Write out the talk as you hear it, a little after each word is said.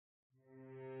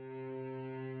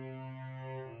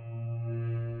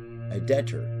A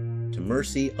debtor to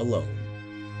mercy alone.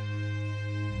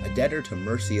 A debtor to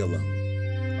mercy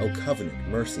alone. O covenant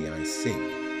mercy I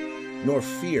sing, nor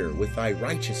fear with thy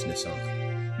righteousness on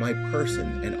my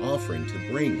person and offering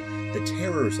to bring. The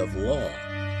terrors of law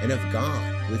and of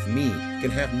God with me can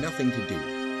have nothing to do.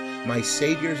 My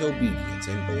Savior's obedience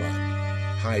and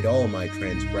blood hide all my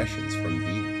transgressions from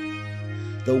view.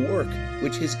 The work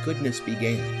which his goodness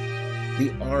began,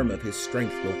 the arm of his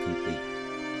strength will complete.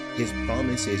 His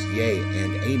promise is yea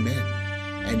and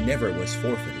amen, and never was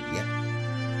forfeited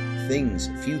yet. Things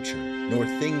future, nor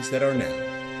things that are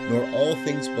now, nor all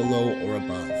things below or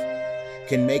above,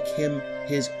 can make him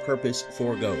his purpose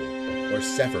forego, or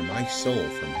sever my soul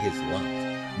from his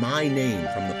love. My name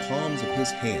from the palms of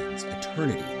his hands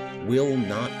eternity will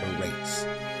not erase.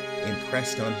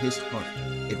 Impressed on his heart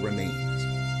it remains,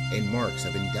 in marks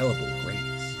of indelible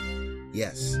grace.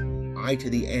 Yes, I to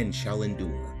the end shall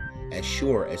endure, as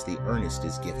sure as the earnest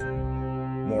is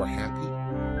given. More happy,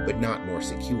 but not more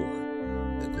secure,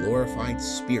 the glorified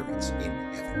spirits in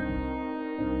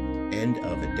heaven. End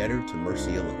of A Debtor to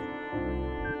Mercy Alone.